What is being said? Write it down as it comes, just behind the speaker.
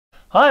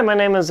Hi, my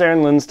name is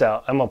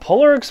Linsdau. I'm a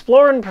polar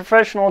explorer and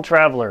professional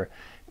traveler.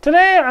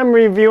 Today I'm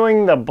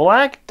reviewing the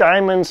Black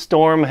Diamond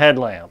Storm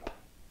headlamp.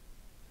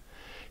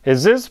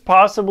 Is this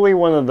possibly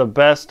one of the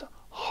best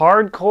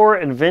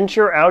hardcore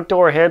adventure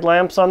outdoor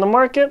headlamps on the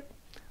market?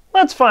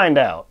 Let's find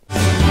out.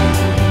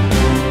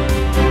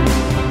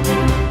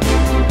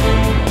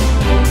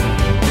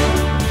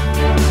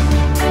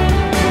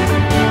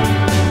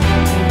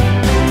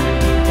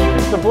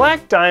 Is the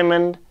Black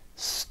Diamond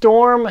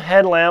Storm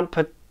headlamp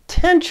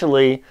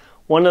potentially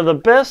one of the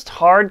best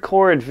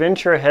hardcore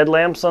adventure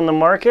headlamps on the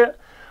market?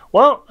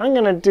 Well, I'm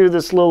going to do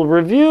this little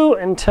review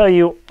and tell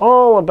you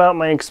all about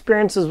my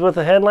experiences with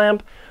the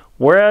headlamp,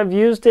 where I've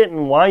used it,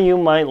 and why you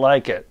might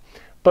like it.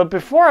 But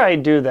before I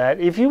do that,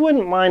 if you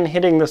wouldn't mind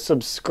hitting the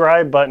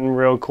subscribe button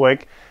real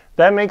quick,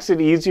 that makes it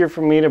easier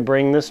for me to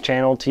bring this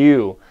channel to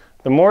you.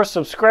 The more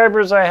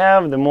subscribers I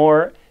have, the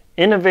more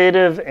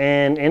innovative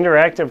and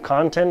interactive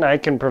content I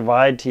can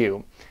provide to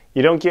you.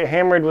 You don't get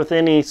hammered with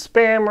any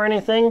spam or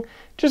anything.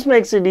 Just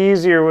makes it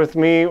easier with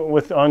me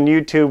on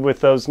YouTube with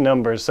those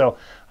numbers. So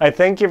I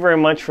thank you very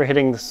much for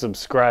hitting the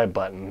subscribe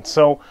button.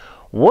 So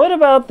what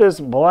about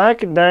this Black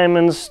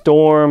Diamond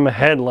Storm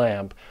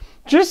headlamp?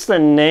 Just the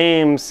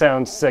name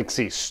sounds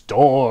sexy.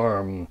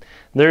 Storm.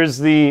 There's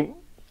the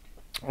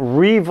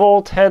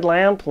Revolt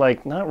headlamp,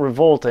 like not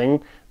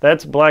revolting.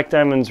 That's Black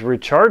Diamond's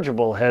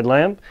rechargeable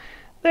headlamp.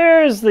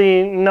 There's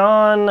the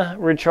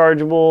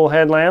non-rechargeable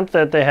headlamp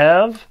that they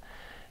have.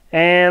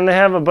 And they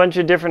have a bunch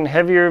of different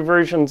heavier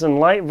versions and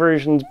light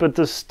versions, but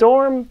the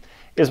Storm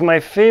is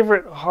my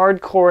favorite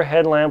hardcore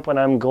headlamp when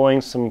I'm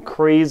going some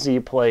crazy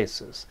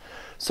places.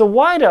 So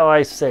why do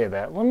I say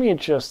that? Let me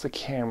adjust the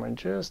camera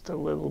just a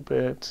little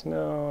bit.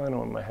 No, I don't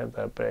want my head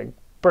that big.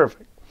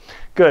 Perfect.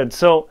 Good.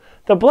 So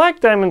the Black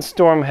Diamond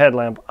Storm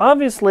headlamp,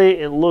 obviously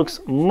it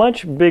looks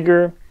much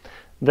bigger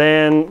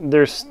than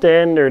their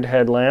standard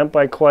headlamp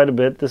by quite a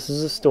bit. This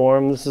is a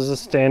Storm. This is a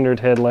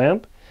standard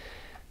headlamp.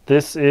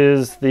 This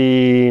is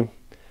the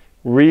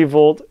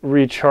Revolt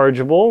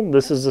rechargeable.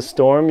 This is a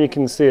Storm. You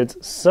can see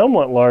it's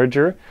somewhat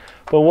larger.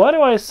 But why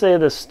do I say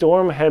the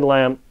Storm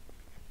headlamp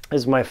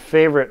is my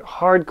favorite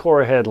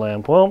hardcore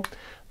headlamp? Well,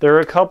 there are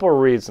a couple of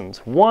reasons.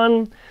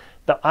 One,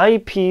 the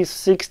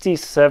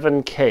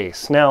IP67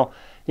 case. Now,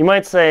 you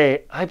might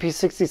say,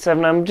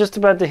 IP67, I'm just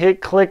about to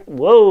hit click.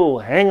 Whoa,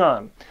 hang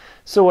on.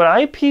 So what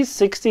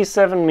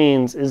IP67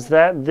 means is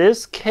that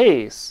this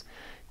case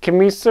can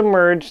be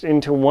submerged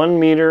into 1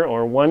 meter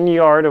or 1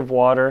 yard of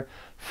water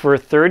for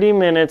 30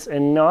 minutes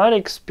and not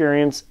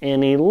experience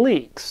any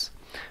leaks.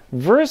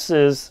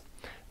 Versus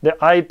the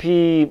I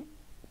think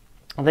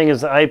it's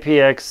the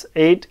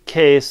IPX8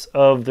 case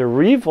of the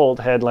Revolt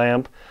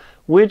headlamp,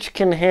 which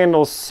can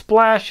handle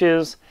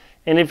splashes,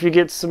 and if you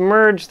get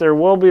submerged, there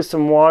will be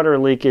some water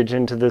leakage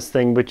into this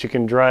thing, but you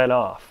can dry it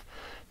off.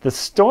 The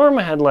Storm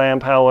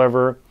headlamp,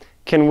 however,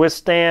 can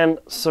withstand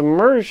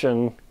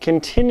submersion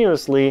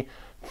continuously,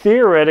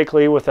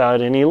 theoretically without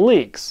any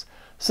leaks.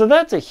 So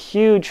that's a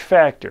huge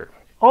factor.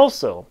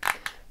 Also,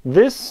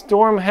 this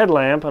Storm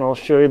headlamp, and I'll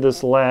show you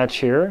this latch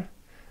here.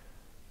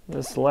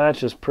 This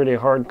latch is pretty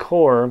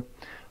hardcore.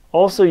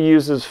 Also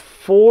uses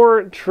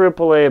 4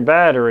 AAA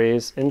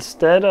batteries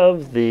instead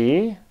of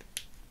the,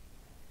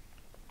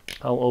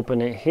 I'll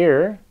open it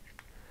here,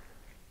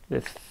 the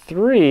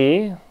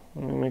 3,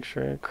 let me make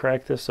sure I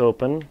crack this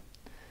open.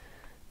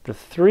 The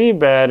 3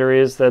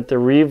 batteries that the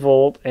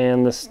Revolt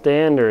and the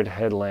standard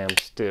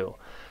headlamps do.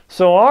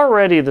 So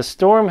already the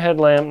Storm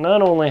headlamp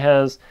not only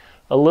has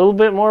a little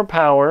bit more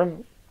power,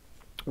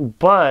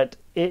 but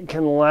it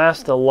can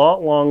last a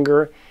lot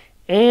longer,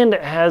 and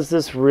it has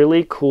this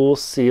really cool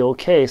seal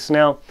case.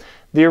 Now,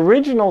 the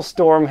original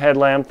Storm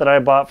headlamp that I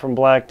bought from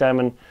Black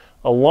Diamond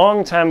a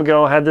long time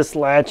ago had this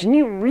latch, and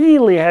you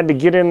really had to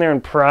get in there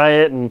and pry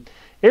it, and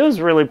it was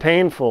really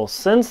painful.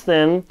 Since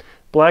then,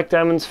 Black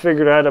Diamond's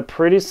figured out a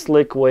pretty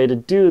slick way to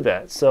do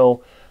that.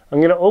 So I'm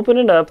going to open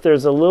it up.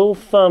 There's a little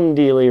thumb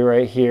dealy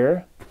right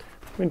here.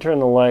 Let me turn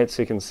the light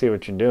so you can see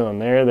what you're doing.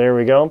 There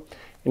we go.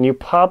 And you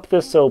pop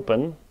this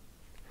open.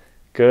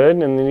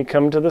 Good. And then you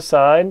come to the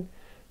side,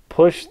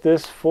 push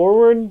this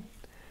forward,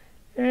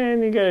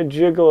 and you got to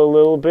jiggle a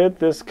little bit.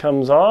 This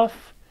comes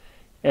off.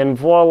 And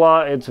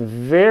voila, it's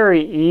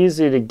very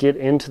easy to get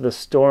into the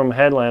Storm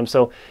headlamp.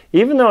 So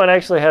even though it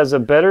actually has a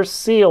better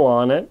seal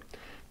on it,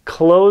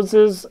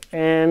 closes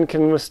and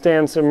can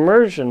withstand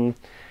submersion,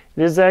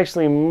 it is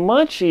actually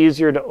much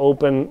easier to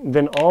open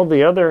than all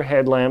the other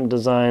headlamp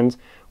designs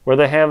where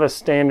they have a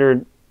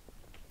standard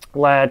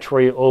latch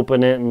where you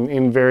open it and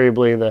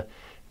invariably the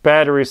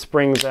battery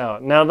springs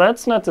out. Now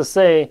that's not to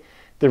say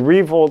the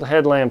Revolt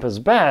headlamp is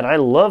bad. I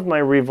love my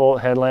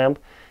Revolt headlamp.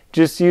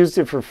 Just used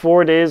it for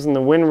 4 days in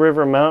the Wind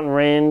River mountain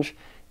range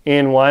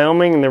in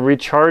Wyoming, and the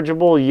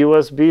rechargeable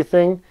USB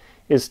thing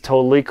is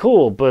totally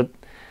cool. But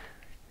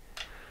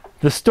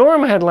the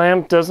Storm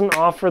headlamp doesn't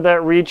offer that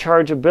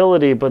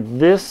rechargeability, but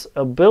this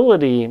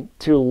ability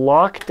to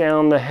lock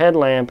down the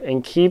headlamp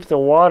and keep the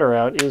water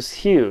out is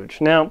huge.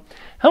 Now,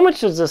 how much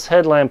does this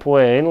headlamp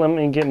weigh? Let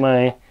me get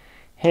my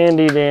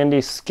handy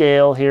dandy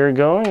scale here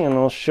going, and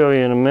I'll show you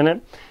in a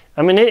minute.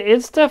 I mean,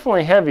 it's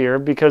definitely heavier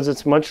because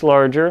it's much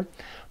larger,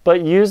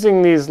 but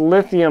using these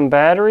lithium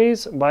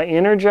batteries by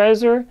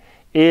Energizer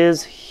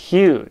is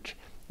huge.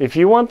 If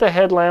you want the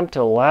headlamp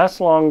to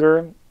last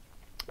longer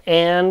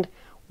and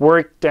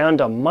work down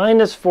to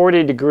minus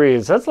 40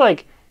 degrees, that's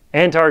like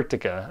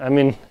Antarctica. I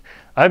mean,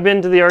 I've been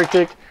to the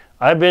Arctic,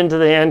 I've been to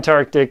the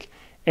Antarctic,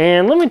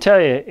 and let me tell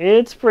you,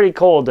 it's pretty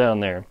cold down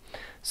there.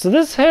 So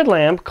this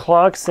headlamp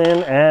clocks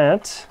in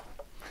at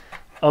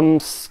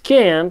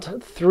scant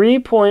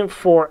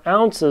 3.4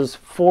 ounces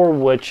for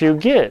what you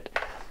get.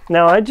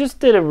 Now, I just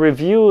did a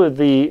review of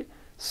the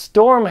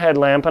Storm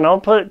headlamp, and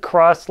I'll put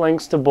cross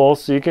links to both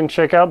so you can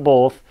check out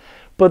both.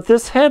 But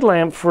this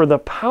headlamp, for the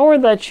power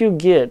that you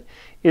get,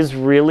 is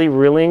really,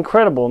 really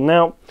incredible.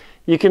 Now,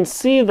 you can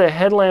see the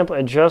headlamp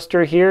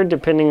adjuster here,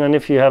 depending on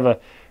if you have a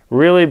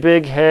really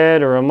big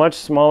head or a much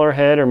smaller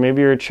head, or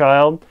maybe you're a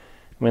child.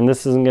 I mean,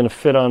 this isn't going to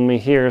fit on me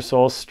here,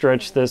 so I'll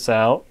stretch this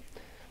out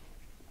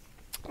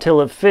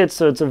till it fits.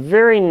 So it's a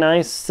very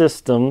nice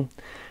system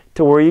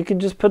to where you can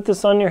just put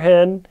this on your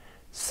head,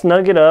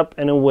 snug it up,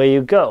 and away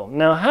you go.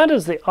 Now, how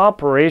does the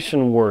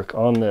operation work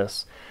on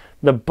this?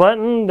 The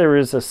button, there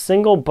is a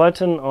single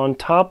button on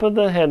top of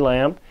the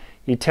headlamp.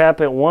 You tap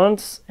it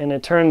once and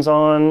it turns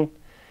on.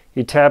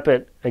 You tap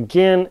it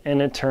again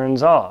and it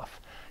turns off.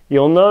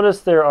 You'll notice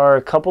there are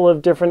a couple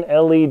of different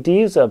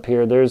LEDs up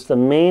here. There's the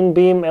main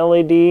beam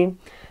LED,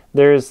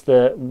 there's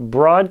the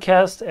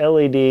broadcast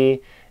LED,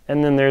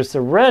 and then there's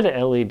the red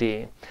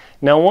LED.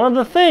 Now, one of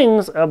the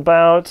things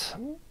about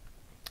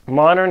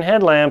modern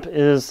headlamp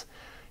is,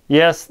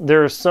 yes,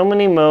 there are so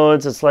many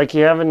modes, it's like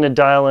you having to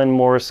dial in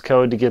Morse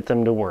code to get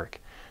them to work.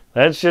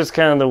 That's just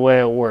kind of the way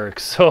it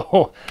works.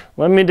 So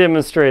let me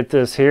demonstrate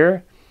this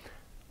here.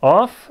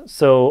 Off,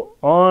 so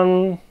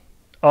on,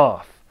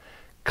 off.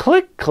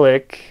 Click,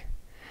 click,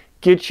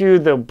 get you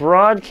the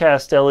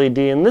broadcast LED,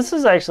 and this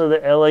is actually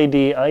the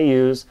LED I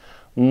use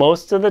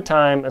most of the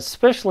time,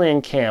 especially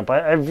in camp.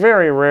 I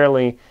very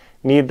rarely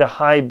need the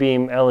high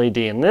beam LED,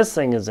 and this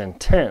thing is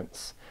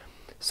intense.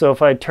 So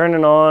if I turn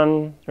it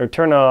on or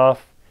turn it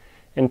off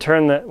and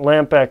turn the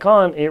lamp back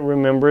on, it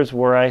remembers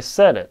where I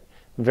set it.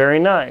 Very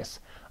nice.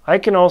 I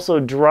can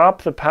also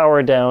drop the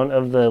power down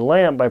of the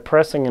lamp by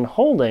pressing and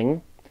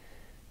holding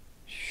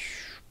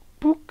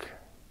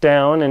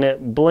down, and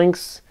it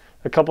blinks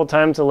a couple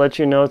times to let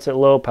you know it's at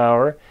low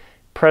power.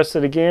 Press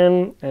it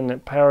again and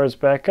it powers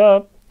back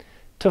up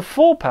to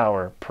full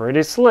power.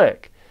 Pretty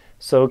slick.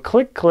 So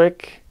click,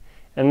 click,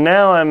 and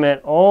now I'm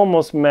at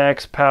almost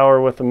max power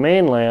with the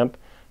main lamp.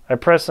 I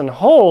press and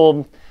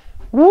hold.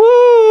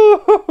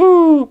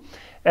 Woo!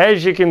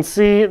 As you can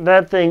see,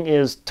 that thing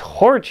is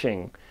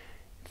torching.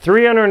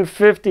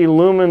 350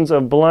 lumens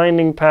of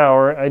blinding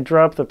power. I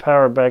drop the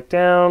power back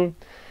down,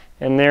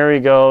 and there you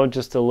go,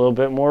 just a little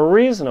bit more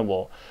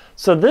reasonable.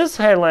 So this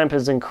headlamp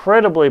is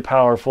incredibly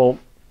powerful.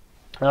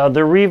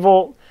 The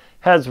Revolt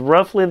has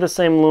roughly the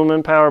same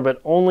lumen power,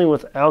 but only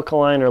with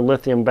alkaline or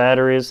lithium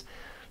batteries.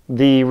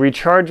 The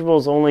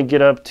rechargeables only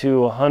get up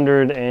to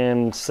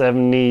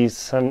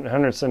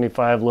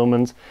 175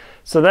 lumens,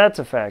 so that's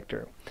a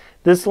factor.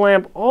 This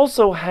lamp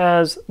also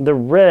has the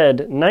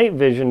red night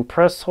vision.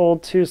 Press,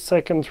 hold, 2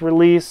 seconds,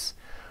 release.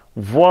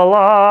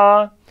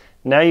 Voila!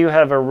 Now you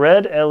have a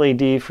red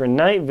LED for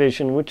night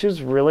vision, which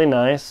is really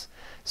nice,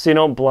 so you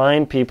don't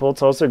blind people.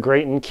 It's also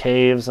great in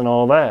caves and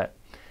all that.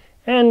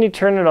 And you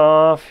turn it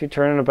off, you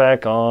turn it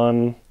back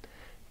on.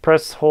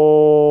 Press,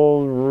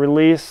 hold,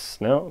 release.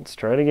 No, let's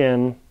try it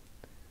again.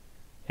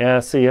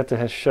 Yeah, see, you have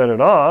to shut it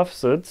off,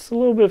 so it's a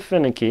little bit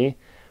finicky.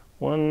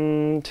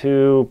 1,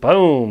 2,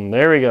 boom,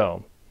 there we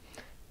go.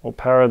 We'll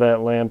power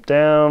that lamp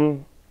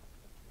down.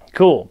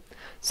 Cool.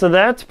 So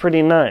that's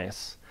pretty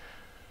nice.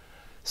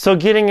 So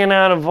getting in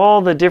out of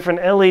all the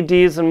different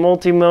LEDs and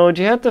multi-mode,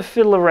 you have to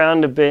fiddle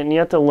around a bit and you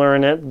have to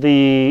learn it.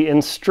 The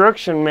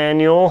instruction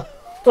manual,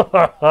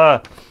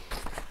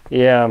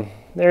 yeah,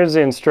 there's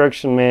the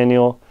instruction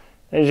manual.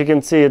 As you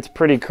can see, it's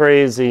pretty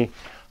crazy.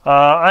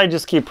 I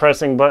just keep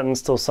pressing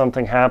buttons till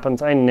something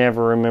happens. I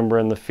never remember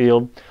in the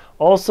field.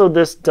 Also,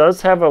 this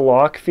does have a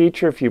lock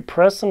feature. If you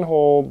press and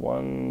hold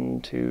 1,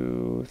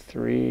 2,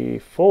 3,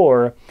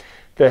 4,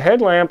 the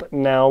headlamp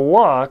now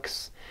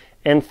locks,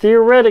 and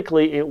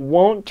theoretically it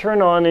won't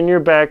turn on in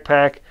your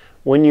backpack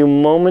when you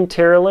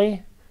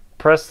momentarily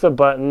press the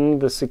button.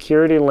 The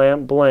security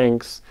lamp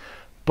blinks.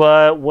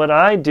 But what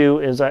I do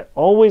is I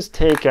always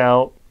take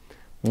out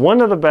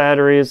one of the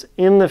batteries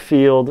in the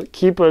field,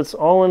 keep it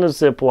all in a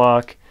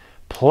Ziploc,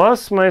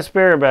 plus my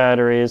spare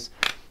batteries,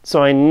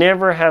 so I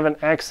never have an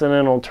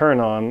accidental turn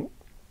on,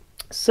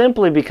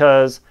 simply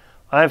because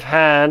I've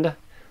had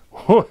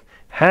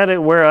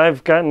it where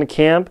I've gotten to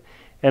camp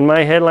and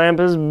my headlamp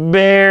is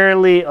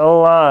barely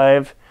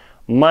alive.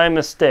 My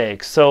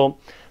mistake. So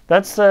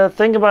that's the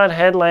thing about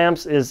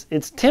headlamps, is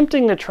it's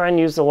tempting to try and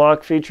use the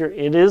lock feature.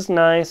 It is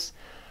nice,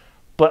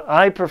 but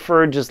I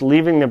prefer just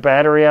leaving the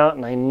battery out,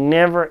 and I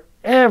never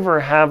ever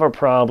have a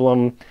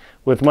problem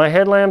with my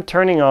headlamp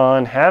turning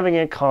on, having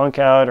it conk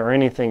out, or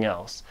anything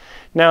else.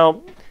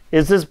 Now,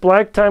 Is this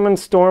Black Diamond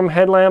Storm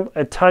headlamp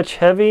a touch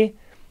heavy?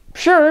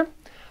 Sure,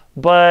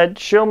 but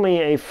show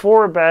me a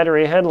 4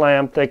 battery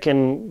headlamp that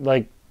can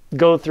like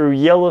go through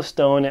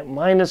Yellowstone at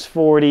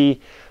 -40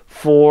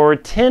 for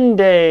 10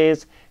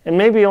 days and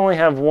maybe only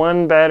have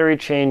 1 battery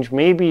change,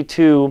 maybe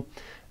 2,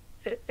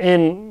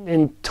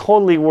 and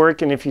totally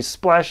work. And if you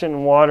splash it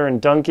in water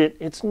and dunk it,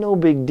 it's no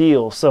big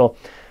deal. So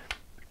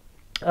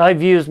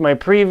I've used my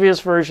previous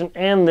version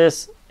and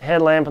this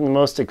headlamp in the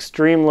most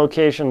extreme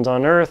locations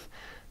on Earth.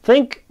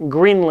 Think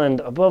Greenland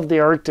above the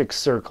Arctic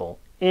Circle.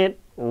 It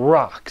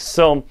rocks.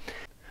 So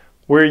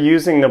we're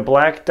using the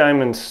Black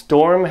Diamond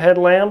Storm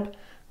headlamp.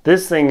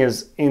 This thing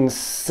is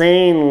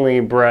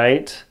insanely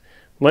bright,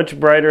 much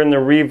brighter than the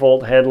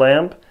Revolt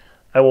headlamp.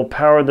 I will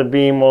power the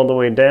beam all the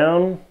way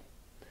down,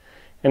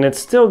 and it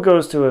still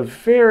goes to a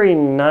very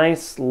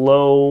nice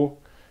low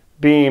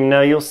beam.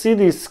 Now you'll see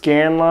these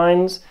scan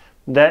lines.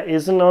 That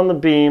isn't on the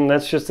beam,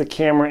 that's just the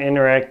camera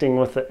interacting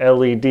with the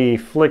LED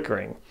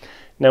flickering.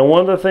 Now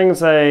one of the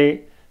things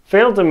I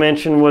failed to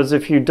mention was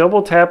if you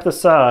double tap the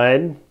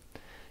side,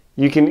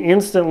 you can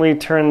instantly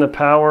turn the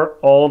power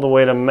all the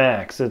way to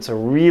max. It's a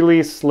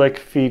really slick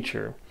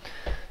feature.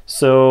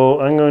 So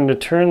I'm going to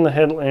turn the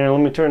headlamp, let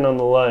me turn on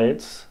the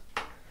lights.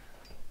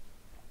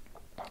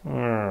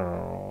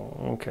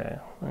 Okay,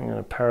 I'm going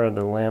to power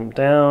the lamp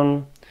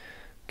down.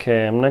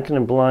 Okay, I'm not going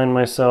to blind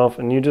myself,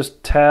 and you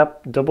just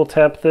tap, double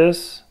tap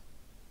this.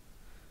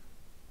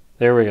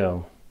 There we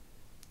go.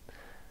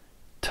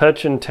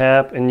 Touch and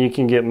tap, and you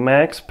can get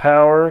max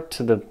power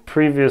to the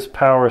previous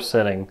power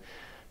setting.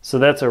 So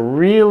that's a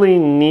really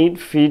neat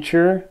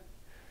feature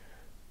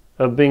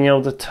of being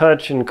able to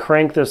touch and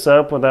crank this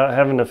up without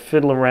having to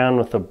fiddle around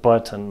with a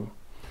button.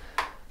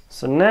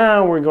 So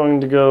now we're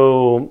going to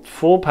go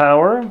full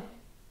power.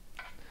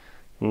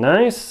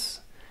 Nice.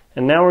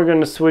 And now we're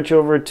going to switch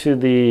over to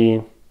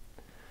the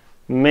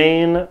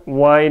main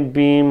wide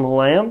beam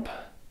lamp,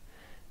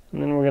 and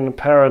then we're going to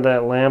power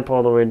that lamp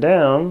all the way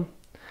down.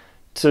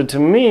 So to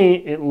me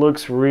it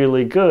looks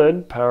really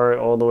good. Power it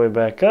all the way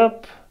back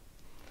up,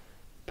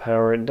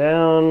 power it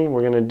down. We're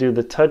going to do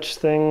the touch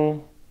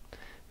thing,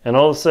 and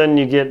all of a sudden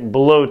you get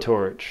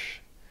blowtorch.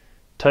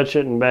 Touch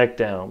it and back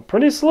down.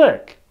 Pretty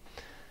slick.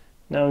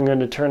 Now I'm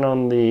going to turn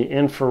on the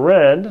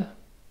infrared.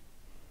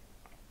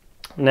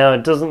 Now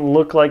it doesn't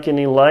look like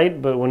any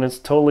light, but when it's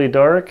totally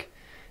dark,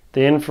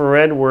 the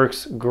infrared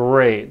works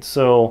great.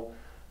 So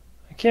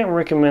I can't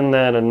recommend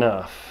that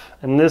enough.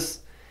 And this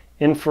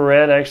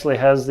infrared actually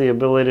has the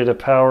ability to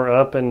power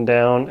up and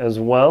down as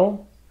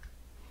well.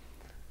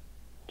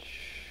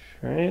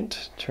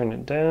 Right, turn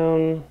it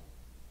down.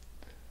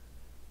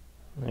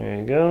 There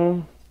you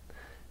go.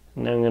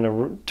 Now I'm going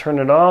to turn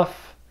it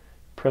off,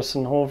 press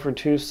and hold for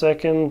 2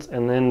 seconds,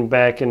 and then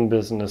back in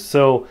business.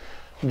 So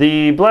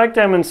the Black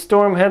Diamond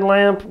Storm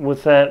headlamp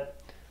with that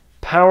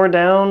power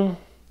down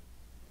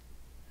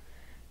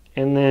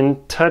and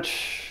then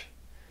touch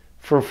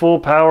for full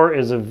power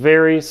is a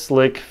very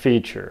slick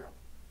feature.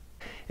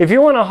 If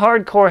you want a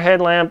hardcore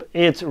headlamp,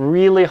 it's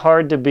really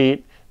hard to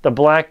beat the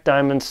Black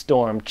Diamond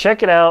Storm.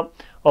 Check it out.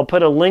 I'll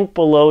put a link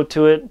below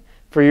to it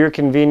for your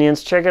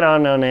convenience. Check it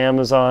out on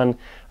Amazon.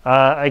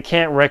 I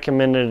can't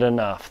recommend it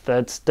enough.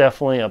 That's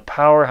definitely a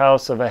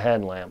powerhouse of a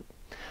headlamp.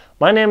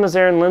 My name is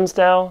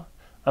Linsdau.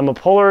 I'm a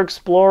polar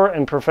explorer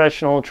and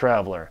professional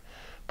traveler.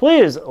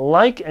 Please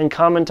like and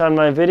comment on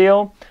my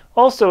video.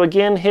 Also,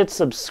 again, hit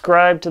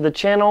subscribe to the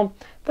channel.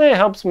 That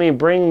helps me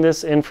bring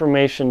this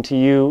information to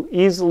you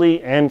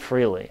easily and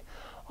freely.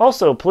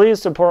 Also,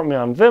 please support me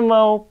on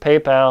Venmo,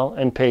 PayPal,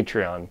 and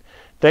Patreon.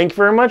 Thank you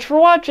very much for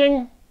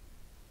watching.